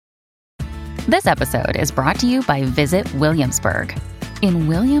This episode is brought to you by Visit Williamsburg. In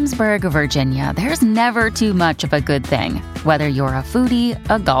Williamsburg, Virginia, there's never too much of a good thing. Whether you're a foodie,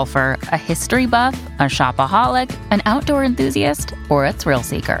 a golfer, a history buff, a shopaholic, an outdoor enthusiast, or a thrill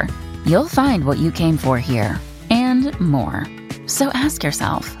seeker, you'll find what you came for here and more. So ask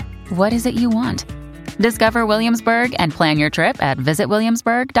yourself, what is it you want? Discover Williamsburg and plan your trip at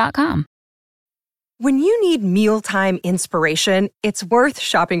visitwilliamsburg.com. When you need mealtime inspiration, it's worth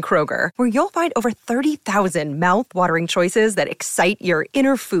shopping Kroger, where you'll find over 30,000 mouth-watering choices that excite your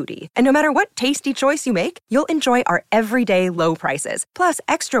inner foodie. And no matter what tasty choice you make, you'll enjoy our everyday low prices, plus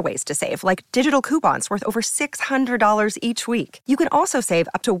extra ways to save, like digital coupons worth over $600 each week. You can also save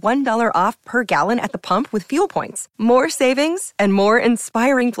up to $1 off per gallon at the pump with fuel points. More savings and more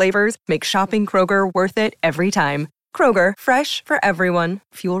inspiring flavors make shopping Kroger worth it every time. Kroger, fresh for everyone.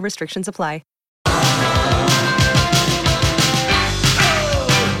 Fuel restrictions apply.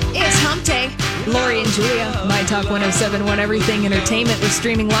 It's Hump Day. Lori and Julia, My Talk 1071 Everything Entertainment. We're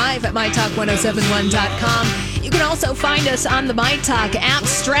streaming live at MyTalk1071.com. You can also find us on the My Talk app,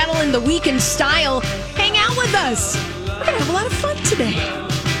 straddling the week in style. Hang out with us. We're going to have a lot of fun today.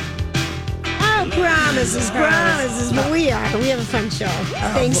 Oh, promises, but we have a fun show.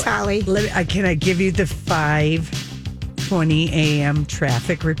 Thanks, Holly. Can I give you the 5:20 a.m.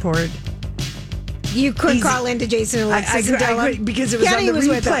 traffic report? You could call into Jason and Alexis and tell them. Because it was on the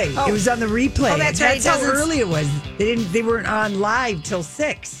replay. It was on the replay. Oh, that's right. That's how early it was. They weren't on live till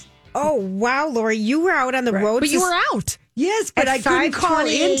 6. Oh, wow, Lori. You were out on the road. But you were out. Yes, but I couldn't call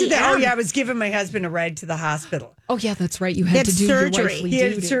 5:20 into that. Oh, a.m. yeah, I was giving my husband a ride to the hospital. Oh, yeah, that's right. You had to do surgery. your wifely He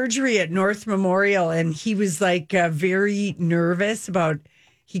duty. had surgery at North Memorial, and he was like very nervous about,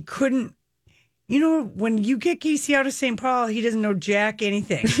 he couldn't, you know, when you get Casey out of St. Paul, he doesn't know jack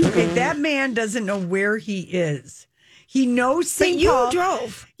anything. Okay, that man doesn't know where he is. He knows St. Paul. But you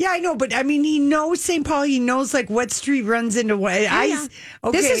drove. Yeah, I know, but I mean, he knows St. Paul. He knows like what street runs into what. Yeah.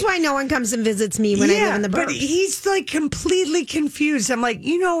 Okay. This is why no one comes and visits me when I live in the burbs. But he's like completely confused. I'm like,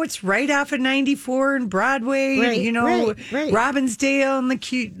 it's right off of 94 and Broadway, Right, and, right. Robbinsdale and the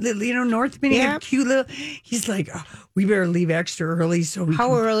cute, North Minneapolis. Yeah. Cute little. He's like, oh, we better leave extra early so we.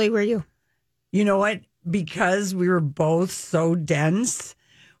 How early were you? You know what? Because we were both so dense,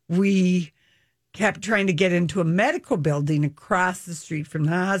 we kept trying to get into a medical building across the street from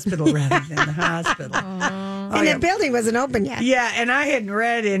the hospital rather than the hospital. And the building wasn't open yet. Yeah, and I hadn't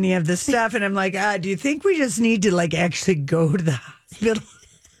read any of the stuff, and I'm like, do you think we just need to like actually go to the hospital?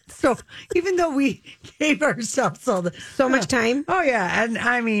 So even though we gave ourselves all the So much time. Oh yeah, and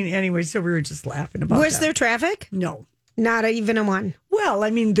I mean, anyway, so we were just laughing about. Was there traffic? No. Not even a one. Well, I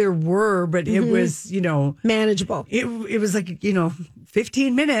mean, there were, but it was, manageable. It was like,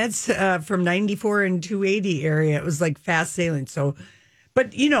 15 minutes from 94 and 280 area. It was like fast sailing. So,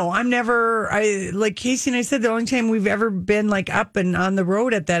 but, like Casey and I said, the only time we've ever been like up and on the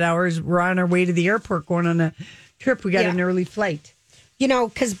road at that hour is we're on our way to the airport going on a trip. We got an early flight.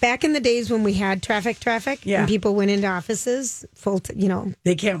 Because back in the days when we had traffic, Yeah. and people went into offices,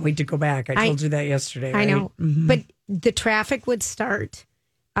 They can't wait to go back. I told you that yesterday. I right? know. Mhm. But the traffic would start.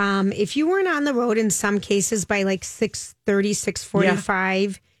 If you weren't on the road in some cases by like 6:30,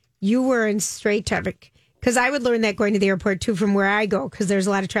 6:45, you were in straight traffic. Because I would learn that going to the airport too from where I go, because there's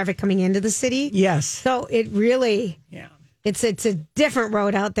a lot of traffic coming into the city. Yes. So it really, it's a different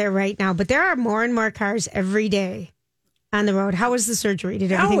road out there right now. But there are more and more cars every day on the road. How was the surgery?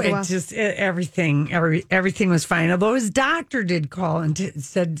 Did everything go well? Everything was fine. Although his doctor did call and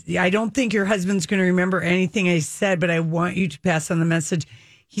said, I don't think your husband's going to remember anything I said, but I want you to pass on the message.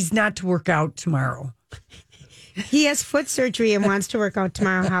 He's not to work out tomorrow. He has foot surgery and wants to work out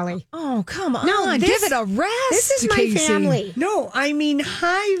tomorrow, Holly. Oh, come on. No, give it a rest. This is my Casey. family. No, I mean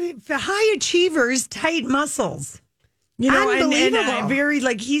high achievers, tight muscles. Unbelievable. And very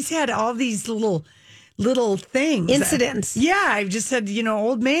like he's had all these little things. Incidents. Yeah, I've just said,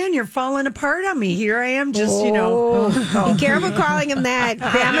 old man, you're falling apart on me. Here I am just, Be careful calling him that.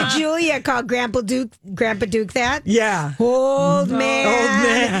 Grandma Julia called Grandpa Duke that. Yeah. Old man. Old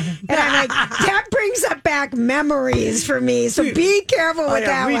man. And I'm like, that brings up back memories for me. So be careful with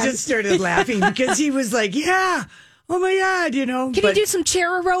that we one. just started laughing because he was like, yeah, oh my God, Can you do some chair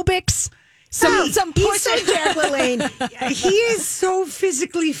aerobics? Some He's so Jack LaLanne. He is so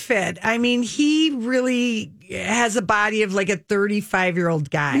physically fit. I mean, he really has a body of like a 35-year-old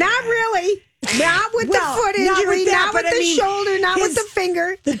guy. Not really. Not with the foot injury, not with the shoulder, not with the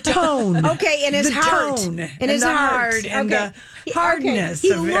finger. The tone. Okay, and his heart. Tone, and his heart. And the hardness.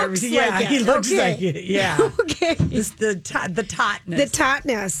 He of looks everything. like Yeah, it. he looks Okay. like it. Yeah. Okay. It's the tautness. The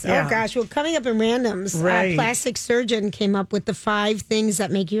tautness. Yeah. Oh, gosh. Well, coming up in randoms, Right. a plastic surgeon came up with the 5 things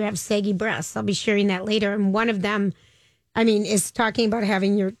that make you have saggy breasts. I'll be sharing that later. And one of them, is talking about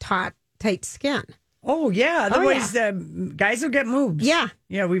having your tight skin. Oh, yeah. Otherwise, guys will get moves. Yeah.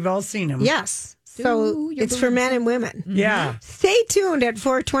 Yeah, we've all seen them. Yes. So it's for men and women. Yeah. Stay tuned at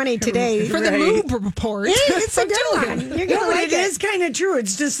 4:20 today For the Right. moob report. Hey, it's a good one. You're No, gonna but like it is kind of true.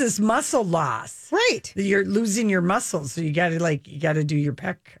 It's just this muscle loss. Right. You're losing your muscles, so you got to do your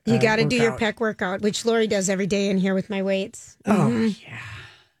pec. You got to do your workout. pec workout, which Lori does every day in here with my weights. Oh yeah.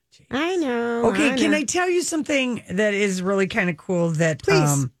 I know. Okay, can know. I tell you something that is really kind of cool that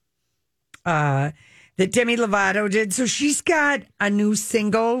Please. that Demi Lovato did? So she's got a new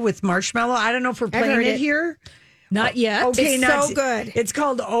single with Marshmello. I don't know if we're playing heard it it. here. Not yet. Okay, It's not so good. It's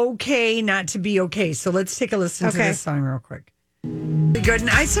called "Okay Not to Be Okay." So let's take a listen to Okay. this song real quick. Good. And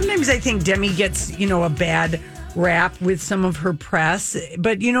I think Demi gets a bad rap with some of her press,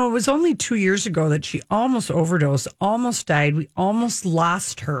 but it was only 2 years ago that she almost overdosed, almost died. We almost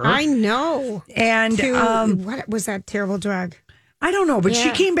lost her. I know. And What was that terrible drug? I don't know, but she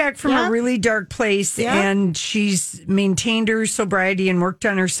Yeah. came back from Yeah. a really dark place Yeah. and she's maintained her sobriety and worked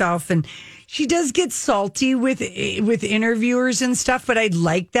on herself. And she does get salty with interviewers and stuff, but I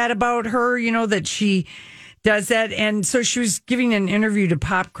like that about her, that she does that. And so she was giving an interview to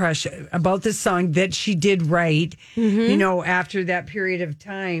Pop Crush about this song that she did write, after that period of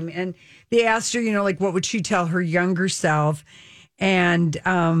time. And they asked her, what would she tell her younger self? And,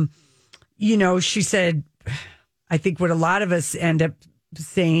 she said, I think what a lot of us end up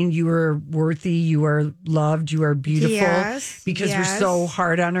saying, you are worthy, you are loved, you are beautiful, Yes, because we're yes. so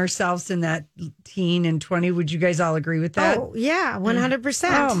hard on ourselves in that teen and 20. Would you guys all agree with that? Oh, yeah,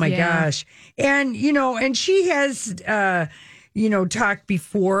 100%. Oh my Yeah. gosh. And, and she has, talked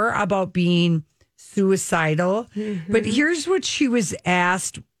before about being suicidal. But here's what she was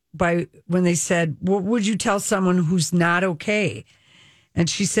asked when they said, what would you tell someone who's not okay? And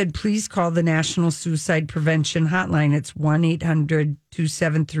she said, please call the National Suicide Prevention Hotline. It's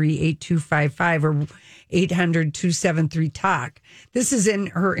 1-800-273-8255 or 800-273-TALK. This is in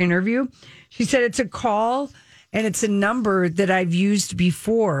her interview. She said, it's a call and it's a number that I've used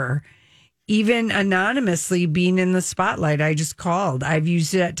before, even anonymously being in the spotlight. I just called. I've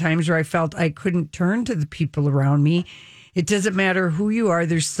used it at times where I felt I couldn't turn to the people around me. It doesn't matter who you are.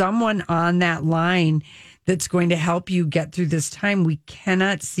 There's someone on that line that's going to help you get through this time. We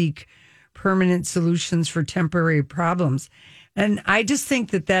cannot seek permanent solutions for temporary problems. And I just think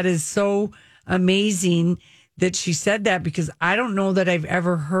that is so amazing that she said that, because I don't know that I've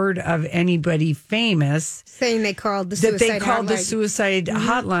ever heard of anybody famous Saying they called the suicide that they called the hotline. suicide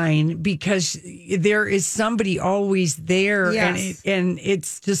hotline, because there is somebody always there. Yes. And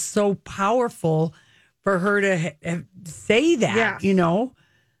it's just so powerful for her to say that, Yeah.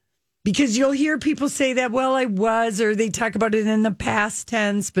 Because you'll hear people say that, well, I was, or they talk about it in the past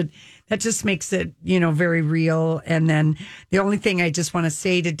tense, but that just makes it, very real. And then the only thing I just want to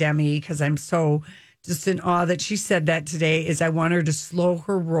say to Demi, because I'm so just in awe that she said that today, is I want her to slow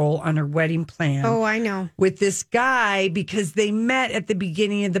her roll on her wedding plan. Oh, I know. With this guy, because they met at the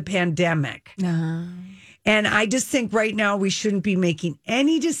beginning of the pandemic. And I just think right now we shouldn't be making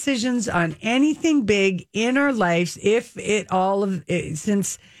any decisions on anything big in our lives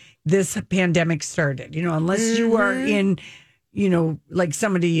since this pandemic started, unless you are in, like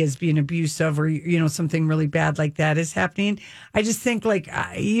somebody is being abusive or, something really bad like that is happening. I just think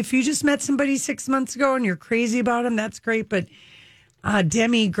if you just met somebody 6 months ago and you're crazy about them, that's great. But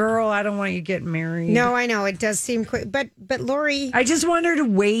Demi, girl, I don't want you getting married. No, I know. It does seem quick. But Lori. I just want her to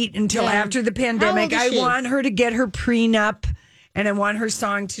wait until after the pandemic. How old is she? I want her to get her prenup, and I want her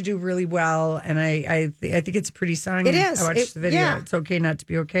song to do really well. And I think it's a pretty song. It is. I watched the video. Yeah. It's okay not to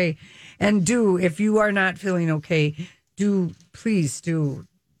be okay. And if you are not feeling okay, please do.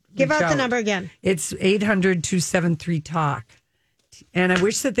 Give reach out the number again. It's 800-273-TALK. And I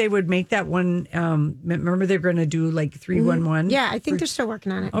wish that they would make that one. Remember, they're going to do 311. Yeah, I think they're still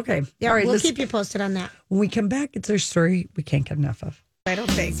working on it. Okay. Yeah, All right. we'll keep you posted on that. When we come back, it's our story we can't get enough of. I don't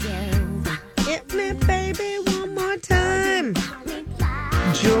think. Hit me, baby, one more time.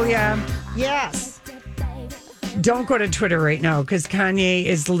 Julia. Yes. Don't go to Twitter right now, because Kanye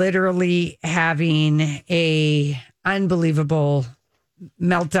is literally having a unbelievable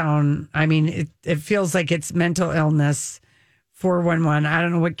meltdown. I mean, it feels like it's mental illness. 411. I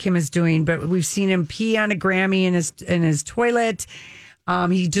don't know what Kim is doing, but we've seen him pee on a Grammy in his toilet.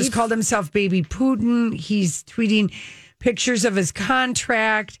 He just called himself Baby Putin. He's tweeting pictures of his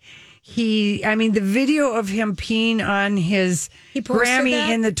contract. The video of him peeing on his Grammy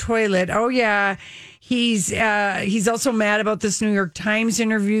in the toilet. Oh yeah. He's also mad about this New York Times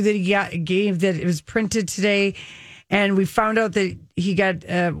interview that he gave that it was printed today. And we found out that he got,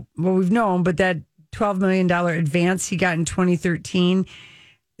 we've known, but that $12 million advance he got in 2013,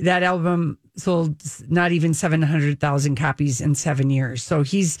 that album sold not even 700,000 copies in 7 years. So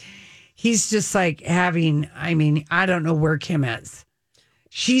he's just like having, I don't know where Kim is.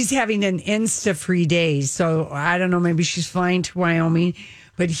 She's having an Insta-free day. So I don't know, maybe she's flying to Wyoming.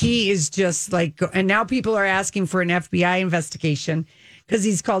 But he is just like, and now people are asking for an FBI investigation because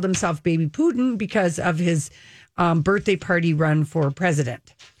he's called himself Baby Putin because of his birthday party run for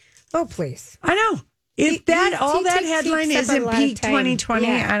president. Oh, please. I know. If that headline isn't peak 2020,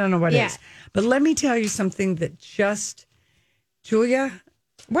 I don't know what is. But let me tell you something that just, Julia,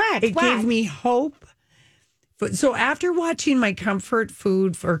 it gave me hope. So after watching my comfort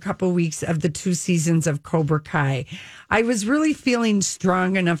food for a couple of weeks of the 2 seasons of Cobra Kai, I was really feeling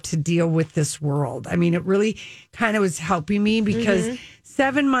strong enough to deal with this world. It really kind of was helping me because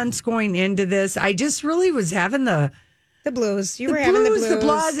 7 months going into this, I just really was having the blues. You were having the blues. The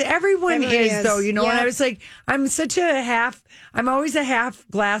blues. Everyone is, though, And I was like, I'm always a half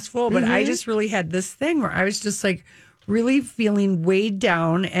glass full, but I just really had this thing where I was just like, really feeling weighed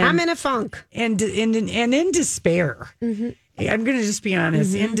down, and I'm in a funk and in despair. I'm going to just be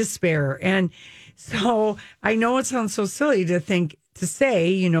honest, in despair. And so I know it sounds so silly to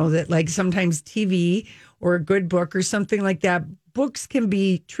say, that like sometimes TV or a good book or something like that, books can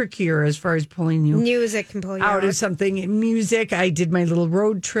be trickier as far as pulling you. Music can pull you out of something. Music. I did my little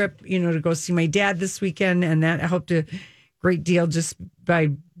road trip, to go see my dad this weekend, and that helped a great deal just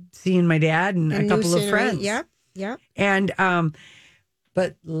by seeing my dad and a couple of friends. Yep. Yeah. And,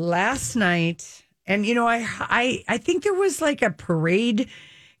 but last night, and, I think there was like a parade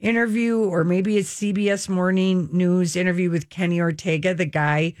interview or maybe a CBS Morning News interview with Kenny Ortega, the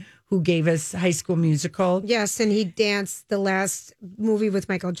guy who gave us High School Musical. Yes. And he danced the last movie with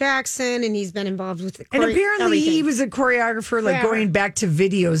Michael Jackson, and he's been involved with and apparently he was a choreographer, going back to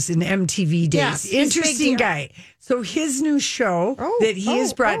videos in MTV days. Yes, interesting guy. So his new show that he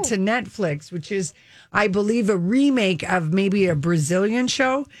has brought to Netflix, which is, I believe, a remake of maybe a Brazilian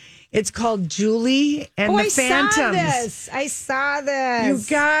show. It's called Julie and the Phantoms. I saw this.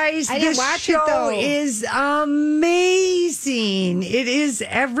 You guys, this show is amazing. It is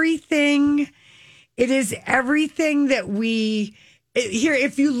everything. It is everything that here.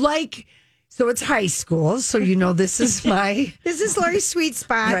 If you like, so it's high school. So this is this is Lori's sweet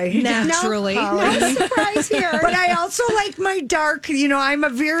spot. Right. Naturally. No surprise here. But I also like my dark, I'm a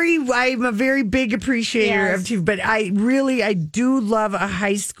very big appreciator of TV, but I do love a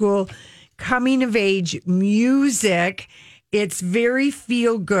high school coming of age music. It's very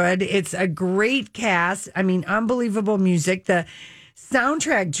feel good. It's a great cast. Unbelievable music. The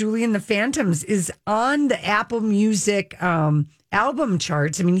soundtrack, Julie and the Phantoms, is on the Apple Music album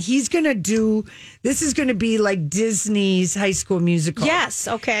charts. He's going to this is going to be like Disney's High School Musical. Yes.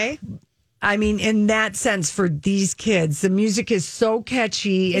 Okay. In that sense, for these kids, the music is so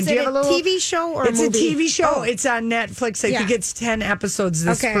catchy. Is it a TV show or it's a movie? It's a TV show. Oh. It's on Netflix. I think it's 10 episodes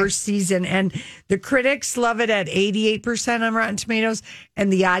this first season. And the critics love it at 88% on Rotten Tomatoes.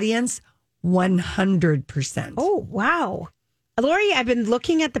 And the audience, 100%. Oh, wow. Lori, I've been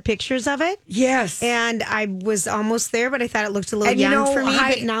looking at the pictures of it. Yes. And I was almost there, but I thought it looked a little young for me.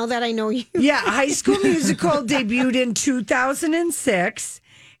 But now that I know you. Yeah, High School Musical debuted in 2006.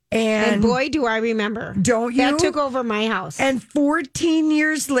 And boy, do I remember. Don't you? That took over my house. And 14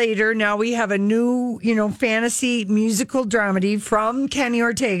 years later, now we have a new, fantasy musical dramedy from Kenny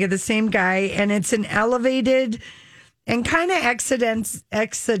Ortega, the same guy. And it's an elevated and kind of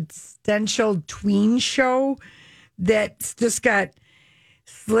existential tween show that's just got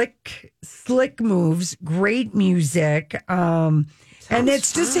slick moves, great music. And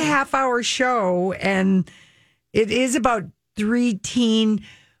it's just a half-hour show. And it is about 3 teen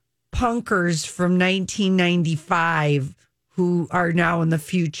punkers from 1995 who are now in the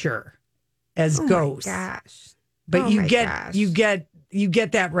future as ghosts. My gosh. But you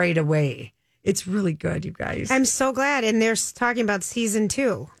get that right away. It's really good, you guys. I'm so glad. And they're talking about season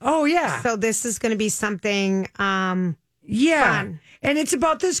 2. Oh, yeah. So this is going to be something fun. And it's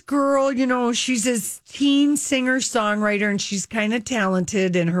about this girl, she's a teen singer-songwriter, and she's kind of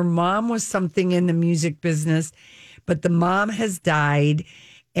talented, and her mom was something in the music business, but the mom has died,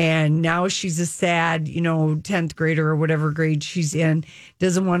 and now she's a sad, 10th grader or whatever grade she's in,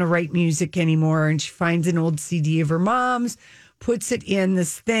 doesn't want to write music anymore, and she finds an old CD of her mom's, puts it in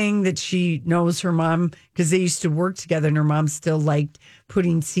this thing that she knows her mom, because they used to work together and her mom still liked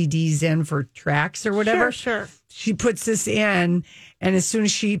putting CDs in for tracks or whatever. Sure. She puts this in, and as soon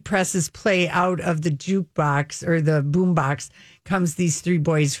as she presses play out of the jukebox or the boombox comes these three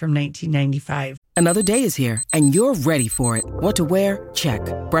boys from 1995. Another day is here, and you're ready for it. What to wear? Check.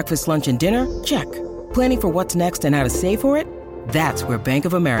 Breakfast, lunch, and dinner? Check. Planning for what's next and how to save for it? That's where Bank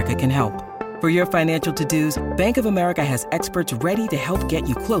of America can help. For your financial to-dos, Bank of America has experts ready to help get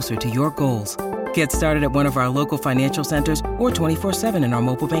you closer to your goals. Get started at one of our local financial centers or 24/7 in our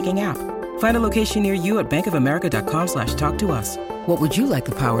mobile banking app. Find a location near you at bankofamerica.com/talktous. What would you like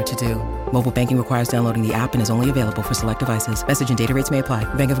the power to do? Mobile banking requires downloading the app and is only available for select devices. Message and data rates may apply.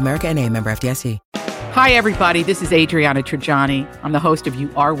 Bank of America NA, member FDIC. Hi, everybody. This is Adriana Trajani. I'm the host of You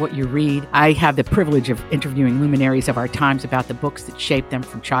Are What You Read. I have the privilege of interviewing luminaries of our times about the books that shaped them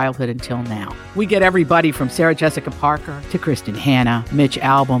from childhood until now. We get everybody from Sarah Jessica Parker to Kristen Hanna, Mitch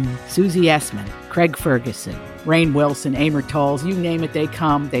Albom, Susie Essman, Craig Ferguson, Rainn Wilson, Amor Tolls, you name it, they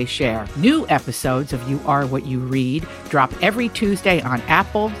come, they share. New episodes of You Are What You Read drop every Tuesday on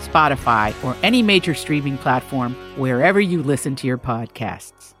Apple, Spotify, or any major streaming platform wherever you listen to your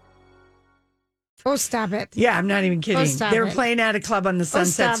podcasts. Oh, stop it. Yeah, I'm not even kidding. stop They were it. playing at a club on the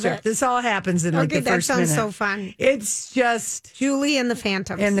Sunset Strip. it. This all happens in like Okay, the first that sounds minute. so fun. It's just Julie and the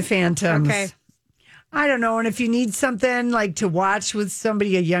Phantoms. and the Phantoms. Okay. I don't know. And if you need something like to watch with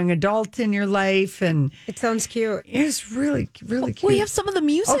somebody, a young adult in your life, and It sounds cute. it's really, really cute. We have some of the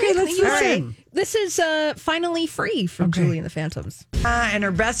music. Okay, let's You listen. ready? This is Finally Free from Okay. Julie and the Phantoms. And her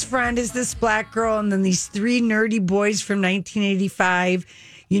best friend is this black girl, and then these three nerdy boys from 1985.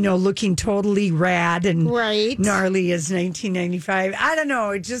 Looking totally rad and Right. gnarly as 1995. I don't know.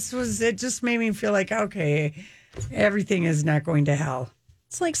 It just made me feel like, okay, everything is not going to hell.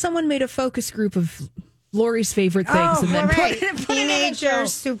 It's like someone made a focus group of Lori's favorite things Oh, and then all right. put it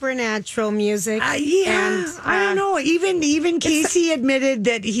Teenagers, supernatural music. Yeah, I don't know. Even Casey admitted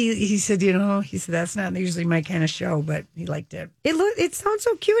that he said, that's not usually my kind of show, but he liked it. It sounds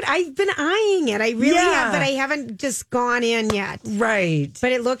so cute. I've been eyeing it. I really have, but I haven't just gone in yet. Right.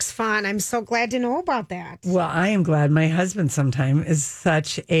 But it looks fun. I'm so glad to know about that. Well, I am glad. My husband sometime is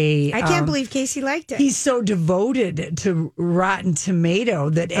such a... I can't believe Casey liked it. He's so devoted to Rotten Tomato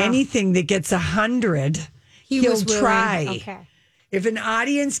that anything that gets 100, he'll was willing. try. Okay. If an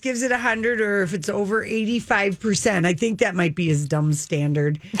audience gives it 100 or if it's over 85%, I think that might be his dumb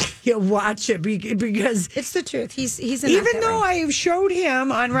standard. He'll watch it because It's the truth. He's even though I showed him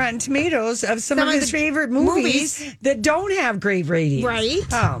on Rotten Tomatoes of some of his the favorite movies that don't have great ratings. Right.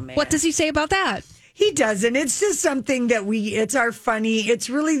 Oh, man. What does he say about that? He doesn't. It's just something that it's our funny. It's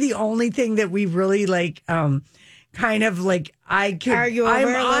really the only thing that we really like, kind of like I could argue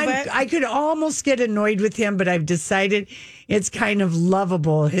over a little bit. I could almost get annoyed with him, but I've decided it's kind of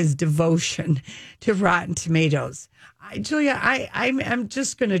lovable, his devotion to Rotten Tomatoes. Julia, I'm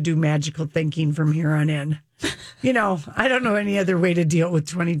just going to do magical thinking from here on in. I don't know any other way to deal with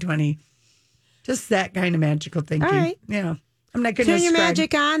 2020. Just that kind of magical thinking. All right. Yeah. I'm not going to Turn your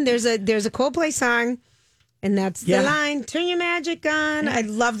magic on. There's a Coldplay song, and that's the line. Turn your magic on. I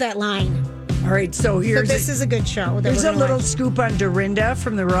love that line. All right, so here's this is a good show. There's a little scoop on Dorinda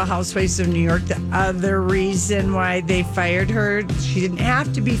from the Real Housewives of New York. The other reason why they fired her, she didn't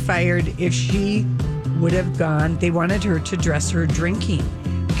have to be fired if she would have gone. They wanted her to dress her drinking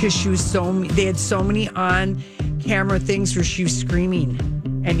because they had so many on-camera things where she was screaming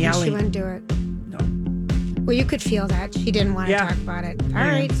and yelling. She wouldn't do it. No. Well, you could feel that. She didn't want to talk about it. All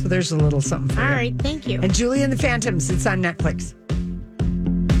right. So there's a little something for All you. right. Thank you. And Julie and the Phantoms, it's on Netflix.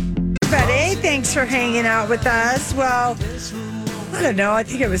 Everybody, thanks for hanging out with us. Well, I don't know. I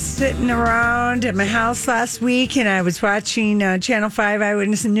think I was sitting around at my house last week and I was watching Channel 5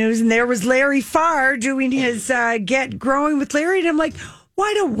 Eyewitness News, and there was Larry Farr doing his Get Growing with Larry. And I'm like,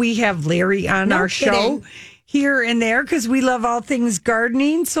 why don't we have Larry on our show here and there? Because we love all things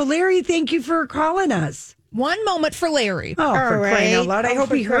gardening. So, Larry, thank you for calling us. One moment for Larry. Oh, for crying out loud. I hope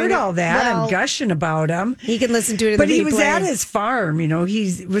he heard all that. Well, I'm gushing about him. He can listen to it. But he was at his farm, he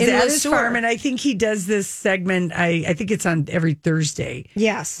was at his store. farm, and I think he does this segment. I think it's on every Thursday.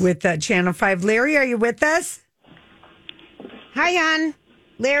 Yes. With Channel 5. Larry, are you with us? Hi, Jan.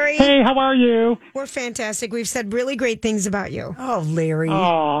 Larry. Hey, how are you? We're fantastic. We've said really great things about you. Oh, Larry.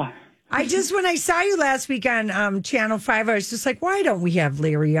 Oh, When I saw you last week on Channel 5, I was just like, why don't we have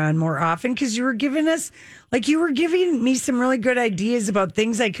Larry on more often? Because you were giving me some really good ideas about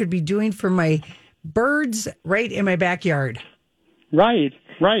things I could be doing for my birds right in my backyard. right.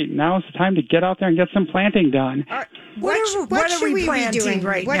 Now is the time to get out there and get some planting done. What are we planting be doing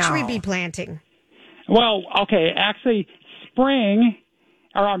right What now? should we be planting? Well, okay, actually, fall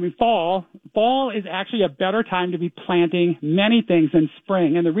is actually a better time to be planting many things than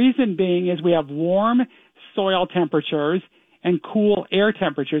spring. And the reason being is we have warm soil temperatures and cool air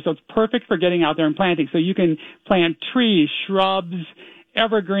temperatures. So it's perfect for getting out there and planting. So you can plant trees, shrubs,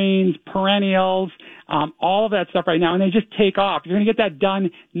 evergreens, perennials, all of that stuff right now, and they just take off. You're going to get that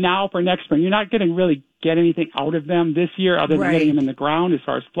done now for next spring. You're not going to really get anything out of them this year other than getting them in the ground as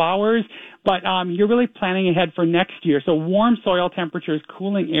far as flowers, but you're really planning ahead for next year. So warm soil temperatures,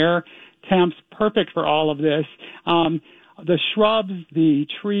 cooling air temps, perfect for all of this. The shrubs, the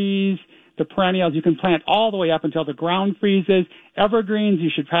trees, the perennials, you can plant all the way up until the ground freezes. Evergreens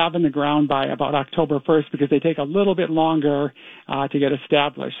you should have in the ground by about October 1st because they take a little bit longer to get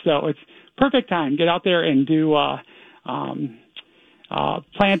established. So it's perfect time. Get out there and do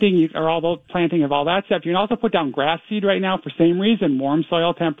planting or all the planting of all that stuff. You can also put down grass seed right now for same reason, warm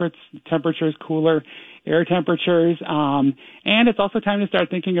soil temperatures, cooler air temperatures. And it's also time to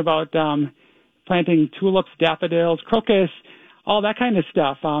start thinking about planting tulips, daffodils, crocus, all that kind of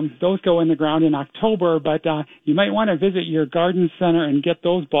stuff. Those go in the ground in October, but you might want to visit your garden center and get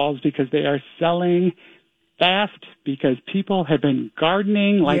those bulbs because they are selling fast because people have been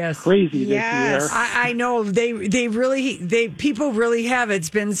gardening like crazy this year. I know people really have.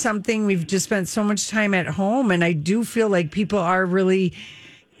 It's been something we've just spent so much time at home, and I do feel like people are really,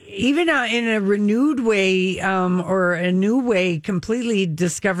 even in a renewed way or a new way, completely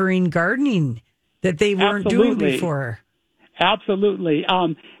discovering gardening that they weren't doing before. Absolutely.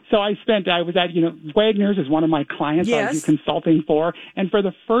 So I was at, Wagner's is one of my clients I was consulting for. And for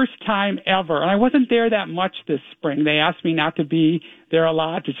the first time ever, and I wasn't there that much this spring. They asked me not to be there a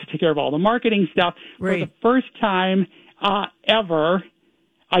lot to take care of all the marketing stuff. Right. For the first time ever,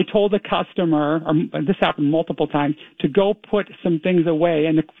 I told the customer, or this happened multiple times, to go put some things away.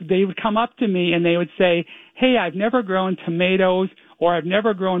 And they would come up to me and they would say, hey, I've never grown tomatoes or I've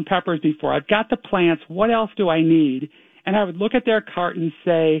never grown peppers before. I've got the plants. What else do I need? And I would look at their cart and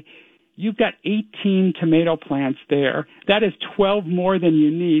say, you've got 18 tomato plants there. That is 12 more than you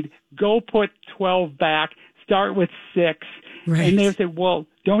need. Go put 12 back. Start with 6. Right. And they would say, well,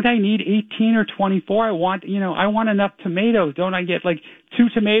 don't I need 18 or 24? I want enough tomatoes. Don't I get like 2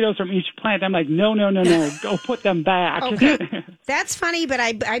 tomatoes from each plant? I'm like, no. Go put them back. Okay. That's funny, but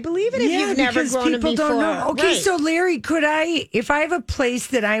I believe it if you've never grown them before. Don't know. Okay, so Larry, could I, if I have a place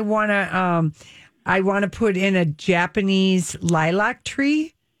that I want to put in a Japanese lilac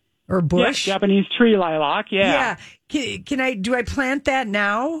tree or bush? Yeah, Japanese tree lilac, yeah. Do I plant that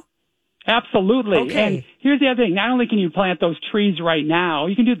now? Absolutely. Okay. And here's the other thing. Not only can you plant those trees right now,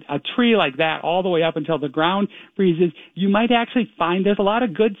 you can do a tree like that all the way up until the ground freezes. You might actually find there's a lot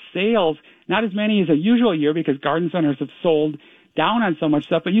of good sales, not as many as a usual year because garden centers have sold down on so much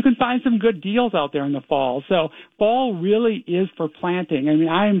stuff, but you can find some good deals out there in the fall. So fall really is for planting. I mean,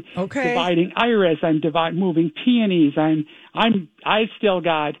 I'm dividing iris, I'm moving peonies, I've still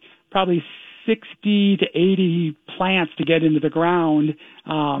got probably 60 to 80 plants to get into the ground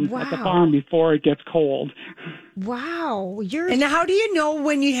at the farm before it gets cold. Wow. And how do you know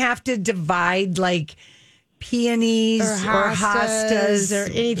when you have to divide like peonies or hostas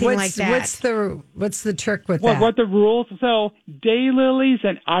or anything like that? What's the trick with that? What the rules? So daylilies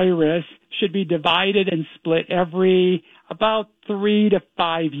and iris should be divided and split every about 3 to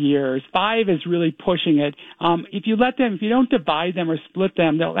 5 years. 5 is really pushing it. If you don't divide them or split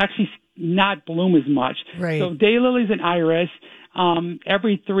them, they'll actually not bloom as much. Right. So daylilies and iris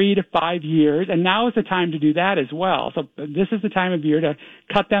every 3 to 5 years, and now is the time to do that as well. So this is the time of year to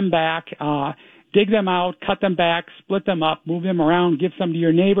cut them back, dig them out, cut them back, split them up, move them around, give some to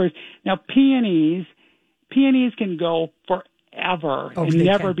your neighbors. Now peonies can go forever and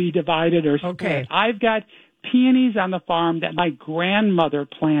never be divided or split. Okay. I've got peonies on the farm that my grandmother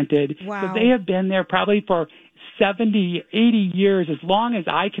planted. Wow. So they have been there probably for 70, 80 years, as long as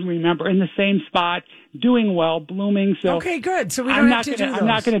I can remember, in the same spot, doing well, blooming. So okay, good. So we don't have to do those. I'm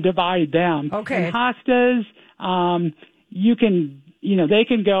not going to divide them. Okay. And hostas, they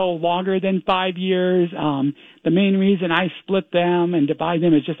can go longer than 5 years. The main reason I split them and divide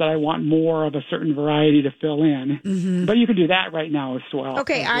them is just that I want more of a certain variety to fill in. Mm-hmm. But you can do that right now as well.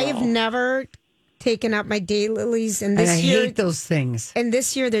 Okay, I have never taken up my daylilies, and this year I hate those things. And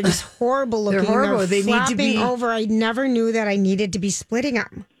this year they're just horrible looking. They're horrible. They need to be over. I never knew that I needed to be splitting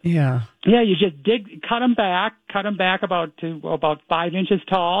them. Yeah. Yeah, you just cut them back about 5 inches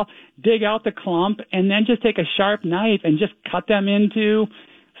tall, dig out the clump, and then just take a sharp knife and just cut them into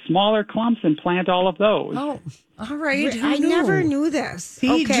smaller clumps and plant all of those. Oh, all right. I never knew this.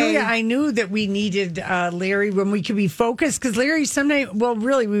 See, okay. Julia, I knew that we needed Larry when we could be focused because Larry sometimes, well,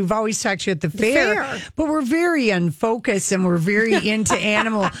 really, we've always talked to you at the fair, but we're very unfocused and we're very into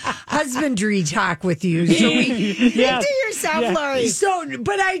animal husbandry talk with you. So Into yourself, Larry. So,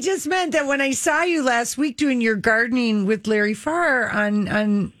 but I just meant that when I saw you last week doing your gardening with Larry Farr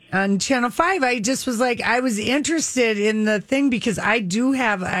on Channel 5, I just was like, I was interested in the thing because I do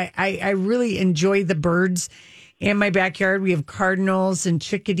have, I really enjoy the birds in my backyard. We have cardinals and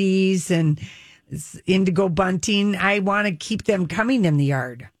chickadees and indigo bunting. I want to keep them coming in the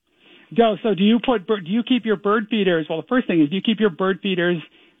yard. So do you keep your bird feeders? Well, the first thing is, do you keep your bird feeders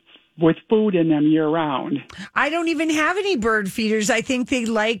with food in them year round? I don't even have any bird feeders. I think they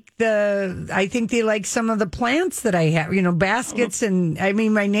like some of the plants that I have, baskets. And I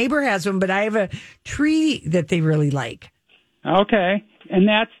mean, my neighbor has one, but I have a tree that they really like. Okay. And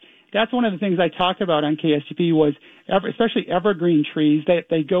that's one of the things I talked about on KSTP was especially evergreen trees that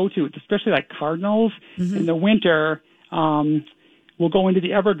they go to, especially like cardinals in the winter, will go into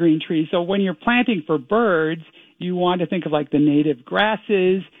the evergreen trees. So when you're planting for birds, you want to think of like the native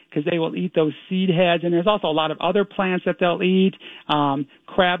grasses because they will eat those seed heads. And there's also a lot of other plants that they'll eat.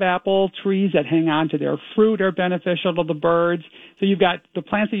 Crabapple trees that hang on to their fruit are beneficial to the birds. So you've got the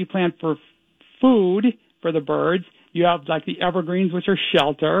plants that you plant for food for the birds. You have like the evergreens, which are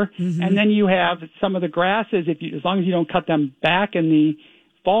shelter. And then you have some of the grasses. As long as you don't cut them back in the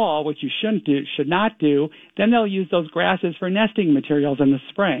fall, which you should not do, then they'll use those grasses for nesting materials in the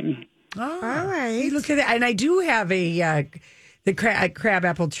spring. Oh, all right. Look at that. And I do have the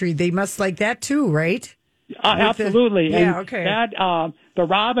crabapple tree. They must like that too, right? Absolutely. Okay. That, the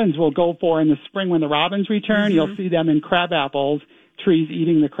robins will go for in the spring when the robins return. You'll see them in crabapples trees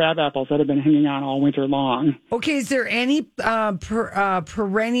eating the crabapples that have been hanging on all winter long. Okay, is there any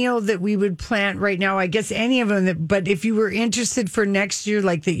perennial that we would plant right now? I guess any of them, but if you were interested for next year,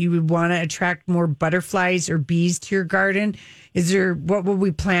 like that you would want to attract more butterflies or bees to your garden, what would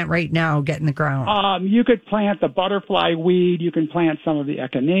we plant right now, get in the ground? You could plant the butterfly weed. You can plant some of the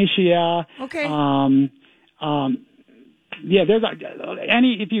echinacea. Okay. Yeah,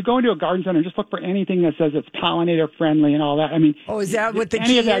 if you go into a garden center, just look for anything that says it's pollinator friendly and all that. I mean, is that what the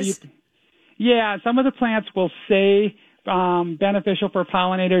key is? Yeah, some of the plants will say beneficial for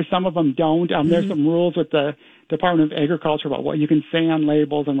pollinators. Some of them don't. There's some rules with the Department of Agriculture about what you can say on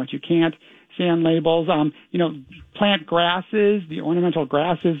labels and what you can't say on labels. Plant grasses, the ornamental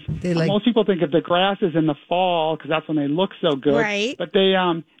grasses. Most people think of the grasses in the fall because that's when they look so good. Right. But they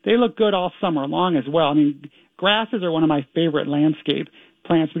look good all summer long as well. I mean, grasses are one of my favorite landscape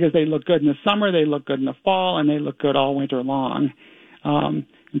plants because they look good in the summer, they look good in the fall, and they look good all winter long.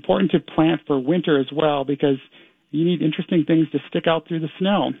 Important to plant for winter as well because you need interesting things to stick out through the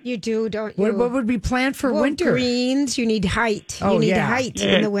snow. You do, don't you? What would we plant for winter? Greens. You need height. You need height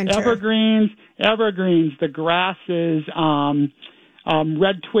in the winter. Evergreens, the grasses,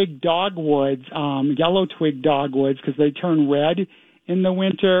 red twig dogwoods, yellow twig dogwoods because they turn red in the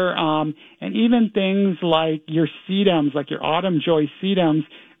winter, and even things like your sedums, like your autumn joy sedums,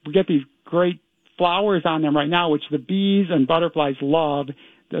 we get these great flowers on them right now, which the bees and butterflies love.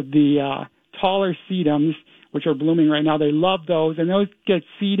 The taller sedums, which are blooming right now, they love those, and those get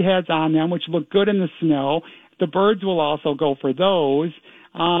seed heads on them, which look good in the snow. The birds will also go for those,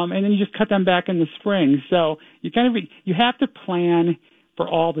 and then you just cut them back in the spring. So you have to plan for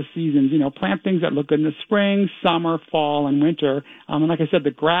all the seasons, plant things that look good in the spring, summer, fall, and winter. And like I said,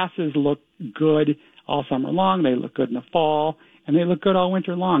 the grasses look good all summer long. They look good in the fall, and they look good all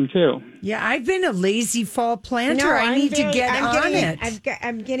winter long, too. Yeah, I've been a lazy fall planter. No, I need to get on it.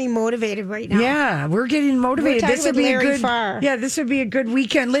 I'm getting motivated right now. Yeah, we're getting motivated. This would be Larry Farr. Yeah, this would be a good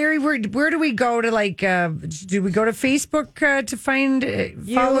weekend. Larry, where do we go to do we go to Facebook to find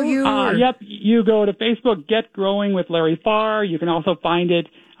follow you? Yep, you go to Facebook, Get Growing with Larry Farr. You can also find it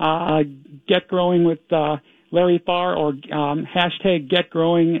Get Growing with Larry Farr or hashtag Get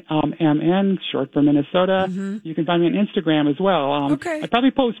Growing MN, short for Minnesota. You can find me on Instagram as well. Okay. I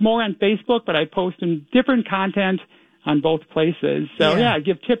probably post more on Facebook, but I post in different content on both places. So I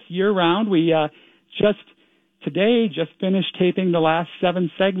give tips year round. We just finished taping the last 7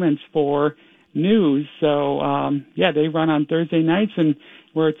 segments for news. So they run on Thursday nights, and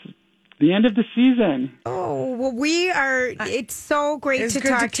it's the end of the season. Oh, well, it's so great to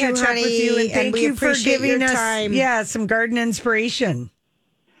talk to you, catch up with you, and thank you for giving us time. Some garden inspiration.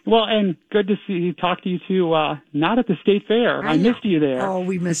 Well, and good to talk to you too, not at the state fair. I missed you there. Oh,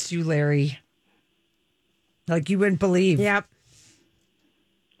 we missed you, Larry. Like you wouldn't believe. Yep.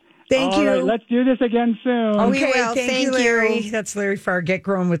 Thank you. Right, let's do this again soon. Okay, will. thank you, Larry. That's Larry Farr. Get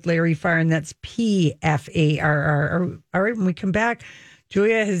Growing with Larry Farr, and that's PFARR. All right, when we come back,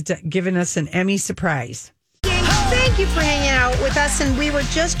 Julia has given us an Emmy surprise. Thank you for hanging out with us. And we were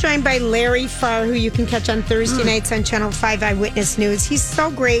just joined by Larry Farr, who you can catch on Thursday nights on Channel 5 Eyewitness News. He's so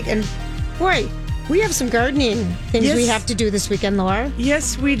great. And boy, we have some gardening things we have to do this weekend, Laura.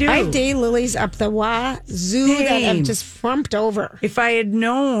 Yes, we do. I have daylilies up the wazoo that have just frumped over. If I had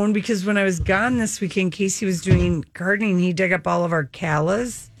known, because when I was gone this weekend, Casey was doing gardening, he dug up all of our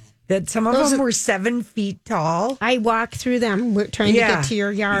callas. That some of them were 7 feet tall. I walk through them trying to get to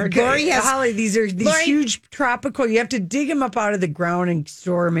your yard. Lori has, Holly, these are huge tropical. You have to dig them up out of the ground and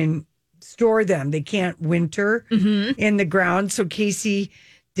store them and store them. They can't winter in the ground. So Casey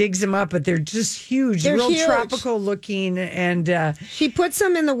digs them up, but they're just huge. They're real huge. Tropical looking. And she puts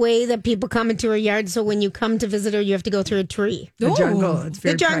them in the way that people come into her yard. So when you come to visit her, you have to go through a tree. The jungle. It's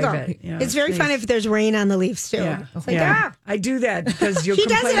very private. Yeah, it's very fun if there's rain on the leaves too. Yeah. It's like, I do that because you'll she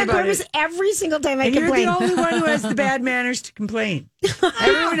complain does it on about purpose it. every single time I complain. You're the only one who has the bad manners to complain.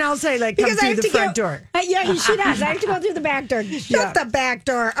 Everyone else I like come through the front door. Yeah, she does. I have to go through the back door. Shut the back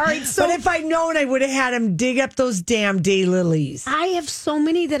door. All right. So, but if I'd known, I would have had him dig up those damn daylilies. I have so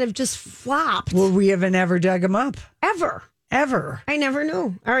many that have just flopped. Well, we haven't ever dug them up. Ever. I never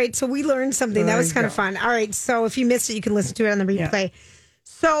knew. All right. So we learned something. That was kind of fun. All right. So if you missed it, you can listen to it on the replay. Yeah.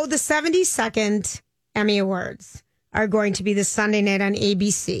 So the 72nd Emmy Awards are going to be this Sunday night on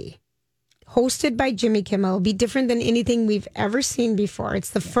ABC. Hosted by Jimmy Kimmel. It'll be different than anything we've ever seen before.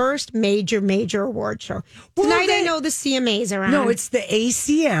 It's the first major award show. Tonight, I know the CMAs are on. No, it's the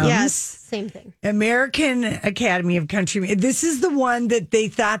ACMs. Yes, same thing. American Academy of Country. This is the one that they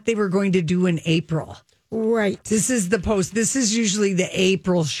thought they were going to do in April. Right. This is the post. This is usually the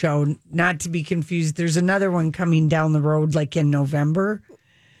April show, not to be confused. There's another one coming down the road, like in November.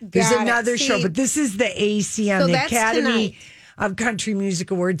 There's another show, but this is the ACM, so the Academy of Country Music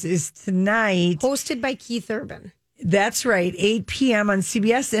Awards is tonight. Hosted by Keith Urban. That's right, 8 p.m. on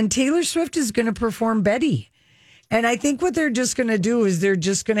CBS. And Taylor Swift is going to perform Betty. And I think what they're just going to do is they're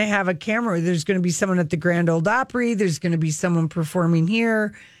just going to have a camera. There's going to be someone at the Grand Ole Opry. There's going to be someone performing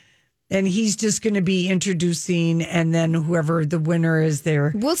here. And he's just going to be introducing, and then whoever the winner is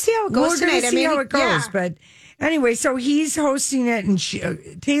there. We'll see how it goes tonight. We're going to see how it goes. But anyway, so he's hosting it,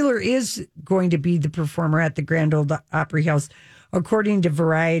 and Taylor is going to be the performer at the Grand Ole Opry House, according to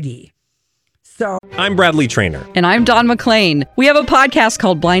Variety. So I'm Bradley Trainer. And I'm Don McClain. We have a podcast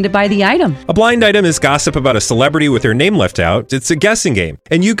called Blinded by the Item. A blind item is gossip about a celebrity with their name left out. It's a guessing game,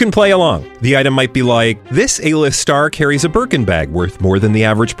 and you can play along. The item might be like, this A-list star carries a Birkin bag worth more than the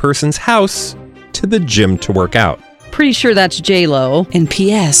average person's house to the gym to work out. Pretty sure that's J-Lo. And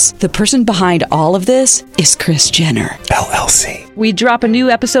P.S. the person behind all of this is Kris Jenner, LLC. We drop a new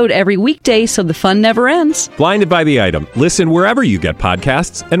episode every weekday so the fun never ends. Blinded by the Item. Listen wherever you get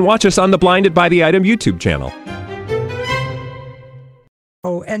podcasts and watch us on the Blinded by the Item YouTube channel.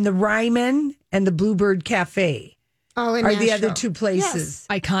 Oh, and the Ryman and the Bluebird Cafe are Nashville. the other two places.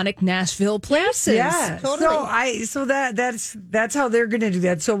 Yes. Iconic Nashville places. Yeah, totally. So that's how they're going to do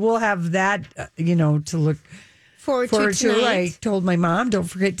that. So we'll have that, to look forward to tonight. I told my mom, don't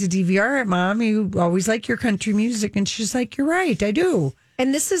forget to DVR it, Mom. You always like your country music. And she's like, you're right, I do.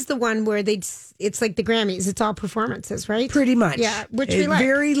 And this is the one where it's like the Grammys. It's all performances, right? Pretty much. Yeah, which we like.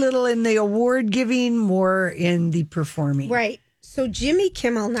 Very little in the award giving, more in the performing. Right. So Jimmy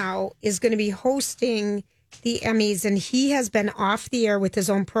Kimmel now is going to be hosting the Emmys, and he has been off the air with his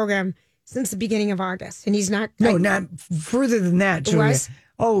own program since the beginning of August. And he's not... No, not further than that, Julia.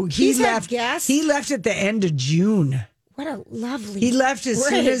 Oh, he left. He left at the end of June. What a lovely. He left as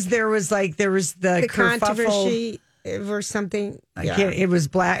soon as there was the controversy or something. It was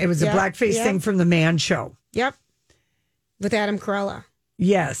black. It was a blackface thing from the Man Show. Yep, with Adam Carolla.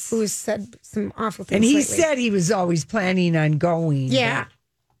 Yes, who has said some awful things. And he lately. said he was always planning on going. Yeah.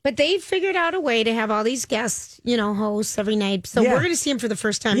 But they figured out a way to have all these guests, hosts every night. So we're going to see him for the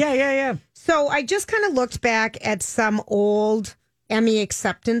first time. Yeah. So I just kind of looked back at some old Emmy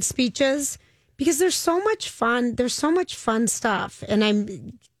acceptance speeches because there's so much fun. There's so much fun stuff. And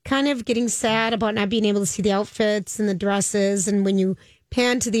I'm kind of getting sad about not being able to see the outfits and the dresses and when you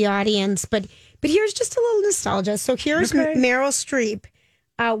pan to the audience. But here's just a little nostalgia. So here's Meryl Streep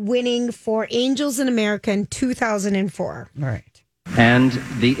winning for Angels in America in 2004. All right. And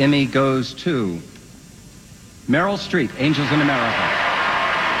the Emmy goes to Meryl Streep, Angels in America.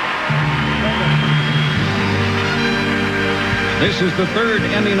 This is the third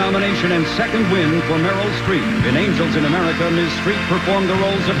Emmy nomination and second win for Meryl Streep. In Angels in America, Ms. Streep performed the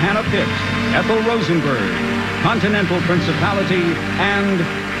roles of Hannah Pitts, Ethel Rosenberg, Continental Principality, and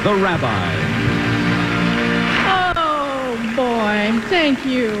The Rabbi. Oh, boy. Thank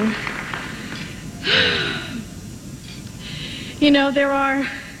you. You know, there are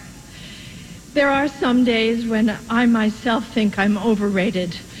some days when I myself think I'm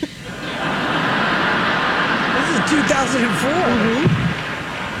overrated. This is 2004.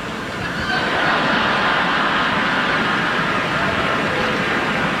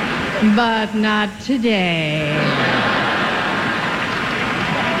 But not today.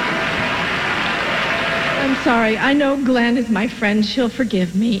 I'm sorry. I know Glenn is my friend. She'll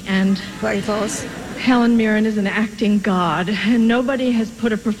forgive me. And Helen Mirren is an acting god. And nobody has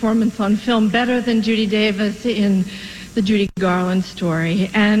put a performance on film better than Judy Davis in the Judy Garland story.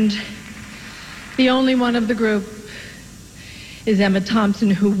 And the only one of the group is Emma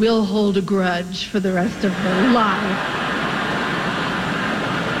Thompson, who will hold a grudge for the rest of her life.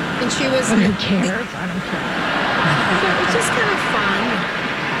 And she was... Who cares? I don't care. It's just kind of fun.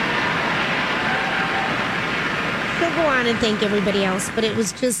 She'll go on and thank everybody else, but it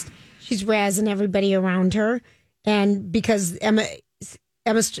was just, she's razzing everybody around her. And because Emma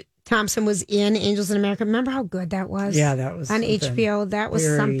Thompson was in Angels in America, remember how good that was? Yeah, that was on something. HBO. That was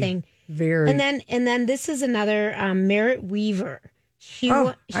something. Very. And then this is another Merritt Weaver.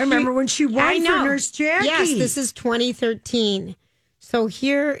 I remember when she won for Nurse Jackie. Yes, this is 2013. So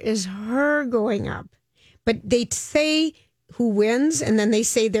here is her going up. But they say who wins, and then they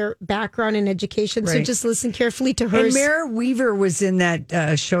say their background and education. Right. So just listen carefully to hers. And Merritt Weaver was in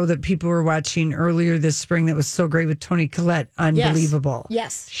that show that people were watching earlier this spring that was so great with Toni Collette. Unbelievable.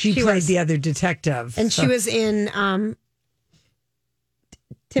 Yes. She played the other detective. And she was in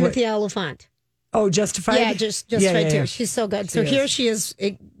Timothy Olyphant. Oh, Justified? Yeah, Justified too. She's so good. So here she is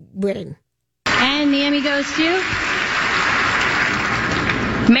winning. And the Emmy goes to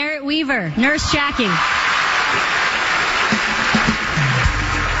Merritt Weaver, Nurse Jackie.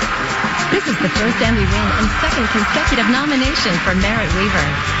 This is the first Emmy win and second consecutive nomination for Merritt Weaver.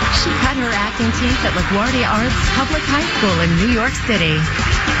 She cut her acting teeth at LaGuardia Arts Public High School in New York City.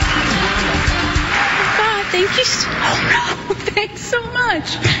 Thank you so thanks so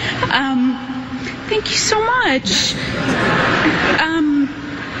much. Thank you so much.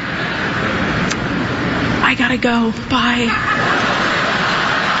 I gotta go. Bye.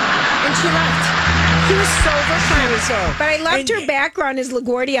 And she left. She was so overcome. But I loved her background as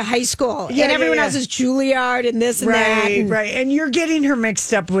LaGuardia High School. Yeah, and everyone yeah. else is Juilliard and this and that. Right. And you're getting her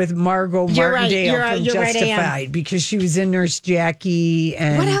mixed up with Margot Martindale from Justified because she was in Nurse Jackie.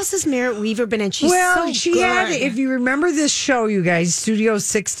 And what else has Merritt Weaver been in? She's she had, if you remember this show, you guys, Studio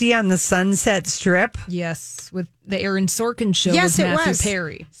 60 on the Sunset Strip. Yes, with the Aaron Sorkin show Yes, with it Matthew was.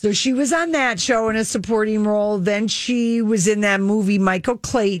 Perry. So she was on that show in a supporting role. Then she was in that movie, Michael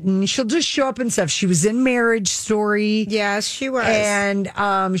Clayton. She'll just show up and stuff. She was in Marriage Story. Yes, she was. And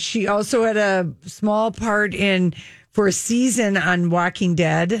she also had a small part for a season on Walking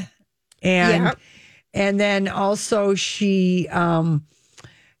Dead. And then also she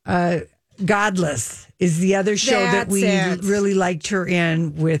Godless is the other show that we really liked her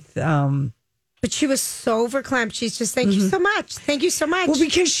in with but she was so overclamped. She's just, thank you so much. Thank you so much. Well,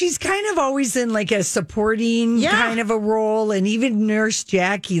 because she's kind of always in like a supporting kind of a role. And even Nurse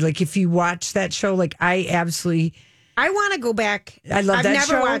Jackie, like if you watch that show, like I want to go back. I love that show. I've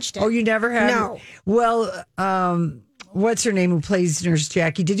never watched it. Oh, you never have? No. Well, what's her name who plays Nurse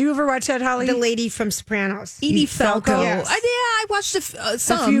Jackie? Did you ever watch that, Holly? The lady from Sopranos. Edie Falco. Yes. I watched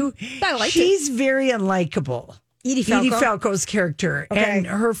some. I liked She's very unlikable. Edie Falco's character. Okay. And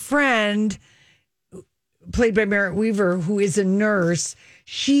her friend, played by Merritt Weaver, who is a nurse,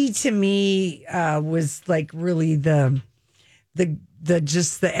 she to me was like really the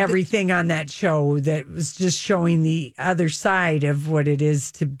everything on that show that was just showing the other side of what it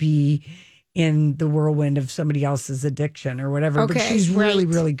is to be in the whirlwind of somebody else's addiction or whatever. But she's really,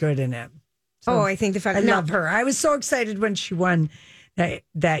 really good in it. So I think I love her. I was so excited when she won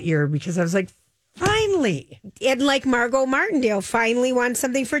that year because I was like, finally. And like Margot Martindale finally won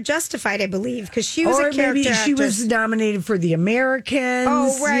something for Justified, I believe, because she was a character maybe she was nominated for The Americans.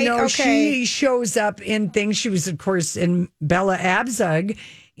 Oh, right, okay. She shows up in things. She was, of course, in Bella Abzug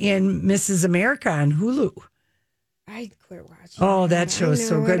in Mrs. America on Hulu. I quit watching. Oh, that show is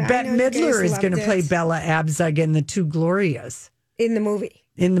so good. Bette Midler is going to play it. Bella Abzug in The Two Glorias. In the movie.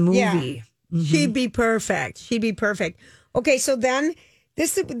 Yeah. Mm-hmm. She'd be perfect. Okay, so then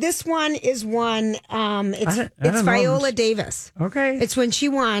this one is one. It's Viola Davis. Okay, it's when she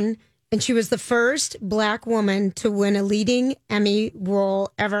won, and she was the first Black woman to win a leading Emmy role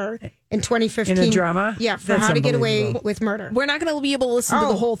ever in 2015 in a drama. Yeah, for How to Get Away with Murder. We're not going to be able to listen to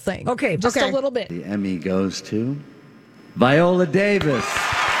the whole thing. Okay, just a little bit. The Emmy goes to Viola Davis.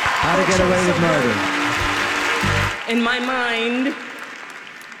 How to Get Away with Murder. In my mind,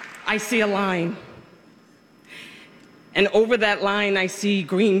 I see a line. And over that line, I see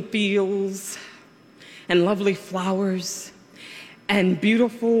green fields and lovely flowers and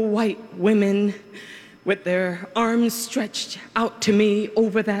beautiful white women with their arms stretched out to me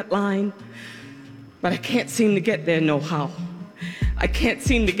over that line. But I can't seem to get there no how. I can't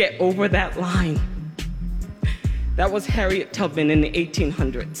seem to get over that line. That was Harriet Tubman in the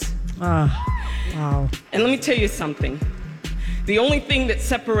 1800s. Wow. And let me tell you something. The only thing that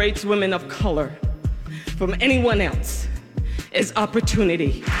separates women of color from anyone else is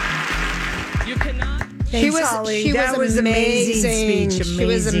opportunity. You cannot. She was amazing. She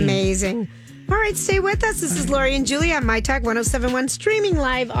was amazing. All right, stay with us. This is Lori and Julia on My Talk 107.1, streaming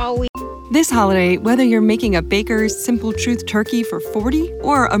live all week. This holiday, whether you're making a Baker's Simple Truth turkey for 40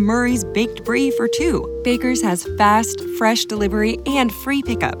 or a Murray's Baked Brie for 2, Baker's has fast, fresh delivery and free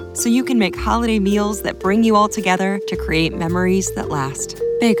pickup, so you can make holiday meals that bring you all together to create memories that last.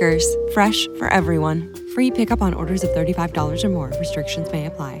 Baker's, fresh for everyone. Free pickup on orders of $35 or more. Restrictions may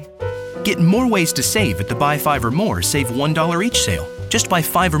apply. Get more ways to save at the Buy 5 or More Save $1 each sale. Just buy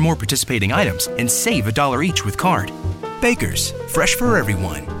 5 or more participating items and save $1 each with card. Baker's, fresh for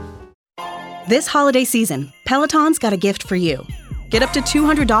everyone. This holiday season, Peloton's got a gift for you. Get up to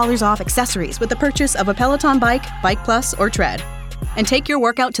 $200 off accessories with the purchase of a Peloton bike, Bike Plus, or Tread. And take your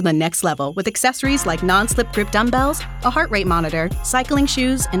workout to the next level with accessories like non-slip grip dumbbells, a heart rate monitor, cycling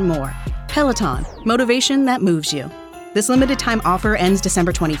shoes, and more. Peloton, motivation that moves you. This limited time offer ends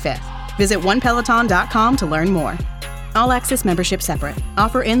December 25th. Visit onepeloton.com to learn more. All access membership separate.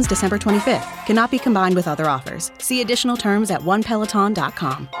 Offer ends December 25th. Cannot be combined with other offers. See additional terms at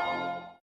onepeloton.com.